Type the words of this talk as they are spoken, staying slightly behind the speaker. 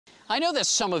I know that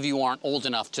some of you aren't old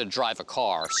enough to drive a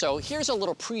car, so here's a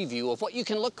little preview of what you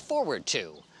can look forward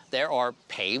to. There are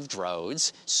paved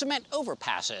roads, cement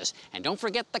overpasses, and don't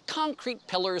forget the concrete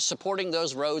pillars supporting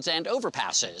those roads and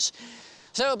overpasses.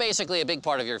 So basically, a big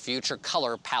part of your future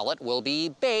color palette will be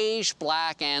beige,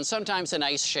 black, and sometimes a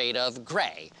nice shade of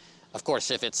gray. Of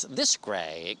course, if it's this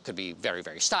gray, it could be very,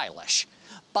 very stylish.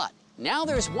 But now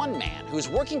there's one man who's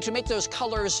working to make those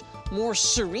colors more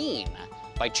serene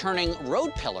by turning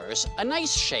road pillars a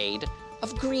nice shade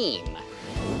of green.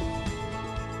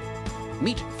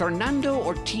 Meet Fernando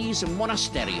Ortiz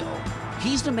Monasterio.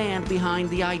 He's the man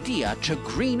behind the idea to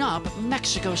green up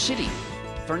Mexico City.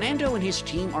 Fernando and his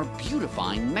team are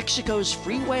beautifying Mexico's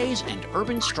freeways and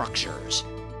urban structures.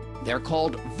 They're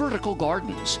called vertical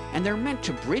gardens, and they're meant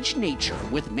to bridge nature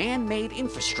with man-made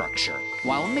infrastructure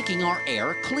while making our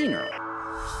air cleaner.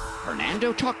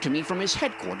 Fernando talked to me from his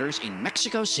headquarters in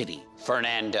Mexico City.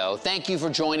 Fernando, thank you for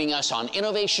joining us on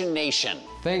Innovation Nation.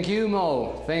 Thank you,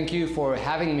 Mo. Thank you for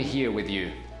having me here with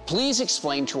you. Please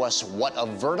explain to us what a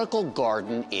vertical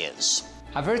garden is.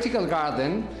 A vertical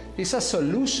garden is a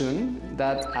solution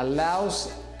that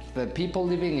allows the people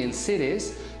living in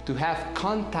cities to have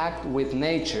contact with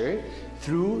nature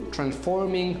through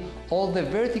transforming all the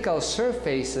vertical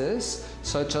surfaces,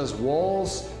 such as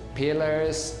walls,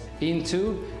 pillars,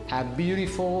 into a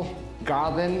beautiful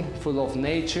garden full of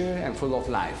nature and full of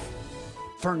life.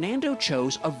 Fernando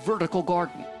chose a vertical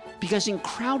garden because in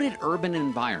crowded urban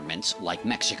environments like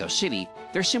Mexico City,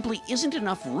 there simply isn't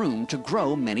enough room to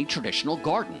grow many traditional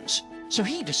gardens. So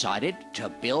he decided to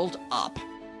build up.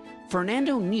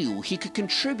 Fernando knew he could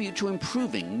contribute to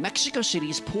improving Mexico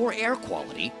City's poor air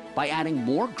quality by adding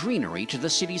more greenery to the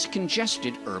city's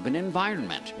congested urban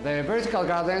environment. The vertical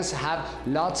gardens have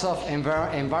lots of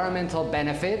environmental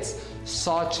benefits,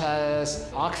 such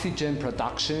as oxygen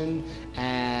production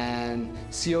and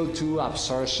CO2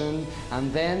 absorption.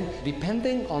 And then,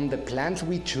 depending on the plants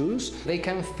we choose, they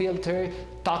can filter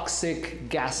toxic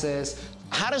gases.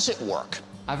 How does it work?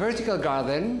 A vertical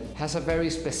garden has a very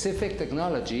specific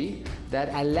technology that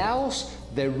allows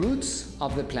the roots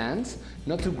of the plant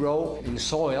not to grow in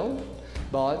soil,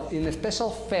 but in a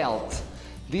special felt.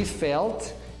 This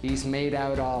felt is made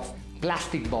out of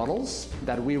plastic bottles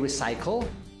that we recycle.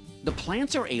 The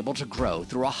plants are able to grow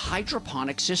through a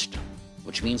hydroponic system,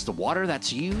 which means the water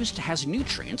that's used has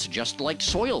nutrients just like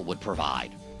soil would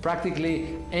provide.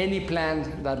 Practically any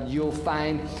plant that you'll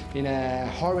find in a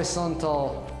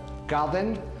horizontal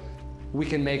garden, we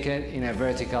can make it in a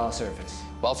vertical surface.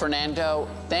 Well, Fernando,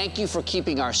 thank you for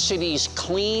keeping our cities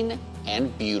clean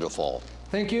and beautiful.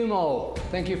 Thank you, Mo.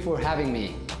 Thank you for having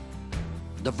me.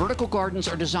 The vertical gardens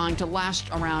are designed to last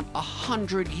around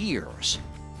 100 years,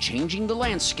 changing the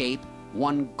landscape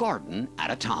one garden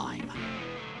at a time.